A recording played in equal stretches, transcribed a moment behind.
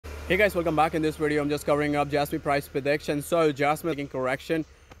Hey guys, welcome back. In this video I'm just covering up Jasmy price prediction. So Jasmy making correction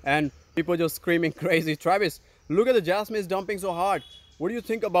and people just screaming crazy. Travis, look at the Jasmy is dumping so hard. What do you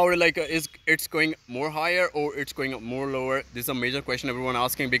think about it? Like is it's going more higher or it's going up more lower? This is a major question everyone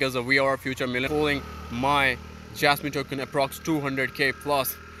asking because we are future million holding my Jasmy token approx 200k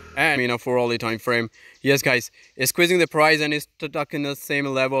plus, and for all the time frame. Yes guys, it's squeezing the price and it's stuck in the same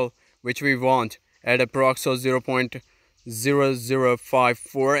level which we want at approx so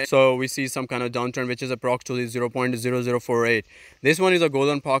 0.0054. So we see some kind of downturn which is approximately 0.0048. This one is a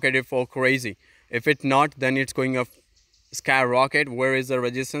golden pocket if all crazy. If it's not, then it's going up skyrocket. Where is the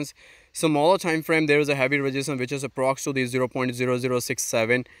resistance? Smaller time frame, there is a heavy resistance which is approximately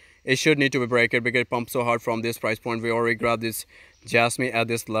 0.0067. It should need to be break it because it pumped so hard from this price point. We already grabbed this Jasmy at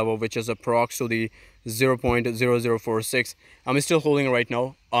this level which is approximately 0.0046. I'm still holding right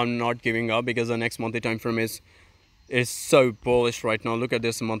now. I'm not giving up because the next monthly time frame is so bullish right now. Look at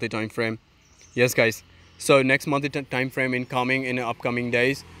this monthly time frame. Yes guys, so next monthly time frame incoming in the upcoming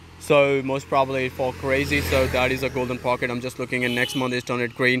days, so most probably it fall crazy. So that is a golden pocket. I'm just looking at next month is turn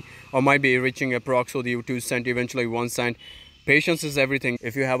it green or might be reaching approximately 2 cent, eventually 1 cent. Patience is everything.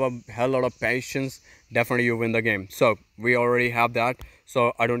 If you have a hell lot of patience, definitely you win the game. So we already have that,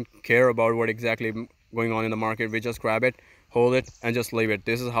 so I don't care about what exactly going on in the market. We just grab it, hold it, and just leave it.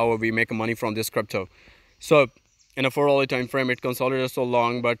 This is how we make money from this crypto. So in a 4-hourly time frame, it consolidated so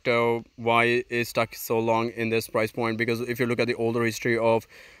long, but why is stuck so long in this price point? Because if you look at the older history of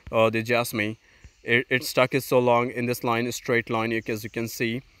the Jasmy, it's stuck is so long in this line, a straight line, as you can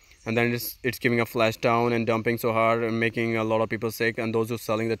see, and then it's giving a flash down and dumping so hard and making a lot of people sick. And those who are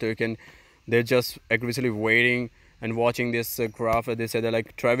selling the token, they're just aggressively waiting and watching this graph. They say they're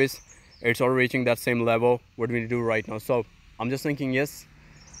like, Travis, it's already reaching that same level. What do we do right now? So I'm just thinking, yes,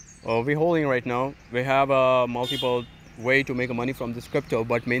 we're holding right now. We have a multiple way to make money from this crypto,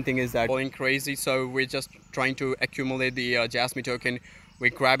 but main thing is that going crazy. So we're just trying to accumulate the Jasmy token.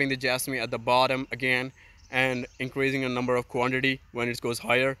 We're grabbing the Jasmy at the bottom again and increasing a number of quantity. When it goes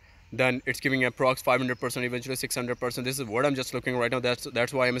higher, then it's giving approx 500%, eventually 600%. This is what I'm just looking right now.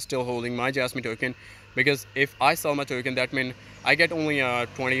 That's why I'm still holding my Jasmy token, because if I sell my token, that means I get only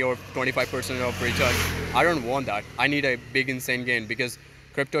 20 or 25% of return. I don't want that. I need a big insane gain because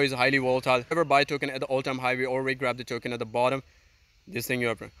crypto is highly volatile. Ever buy token at the all-time high, we already grabbed the token at the bottom. This thing you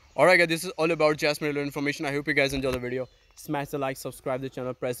have. Alright guys, this is all about Jasmy related information. I hope you guys enjoy the video. Smash the like, subscribe the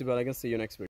channel, press the bell icon. See you next video.